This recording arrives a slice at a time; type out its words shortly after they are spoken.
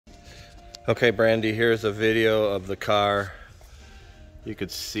Okay, Brandy, here's a video of the car. You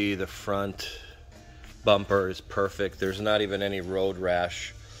could see the front bumper is perfect. There's not even any road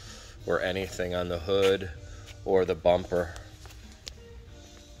rash or anything on the hood or the bumper.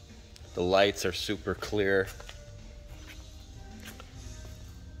 The lights are super clear.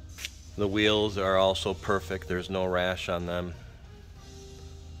 The wheels are also perfect. There's no rash on them.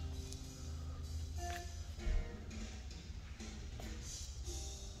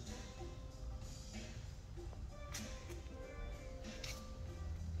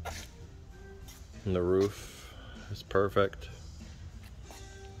 And the roof is perfect.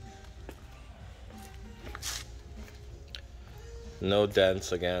 No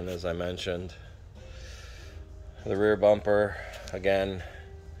dents again, as I mentioned. The rear bumper, again,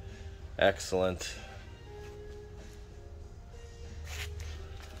 excellent.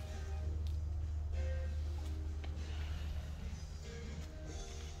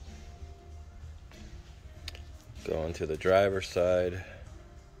 Going to the driver's side.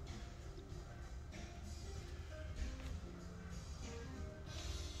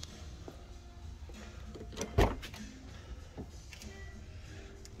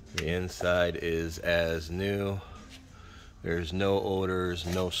 The inside is as new. There's no odors,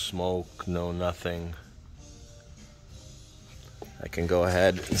 no smoke, no nothing. I can go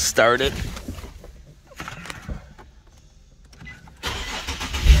ahead and start it.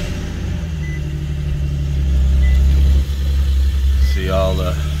 See all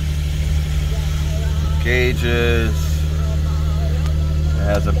the gauges. It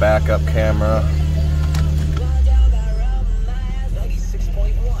has a backup camera.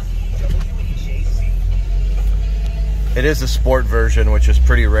 It is a sport version, which is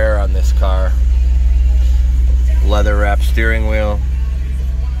pretty rare on this car. Leather wrapped steering wheel.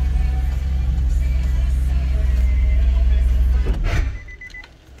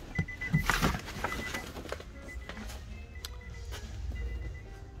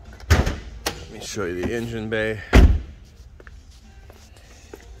 Let me show you the engine bay.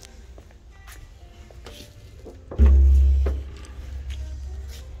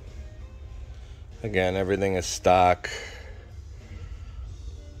 Again, everything is stock,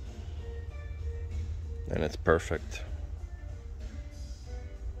 and it's perfect.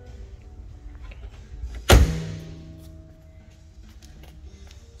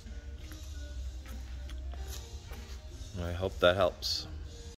 I hope that helps.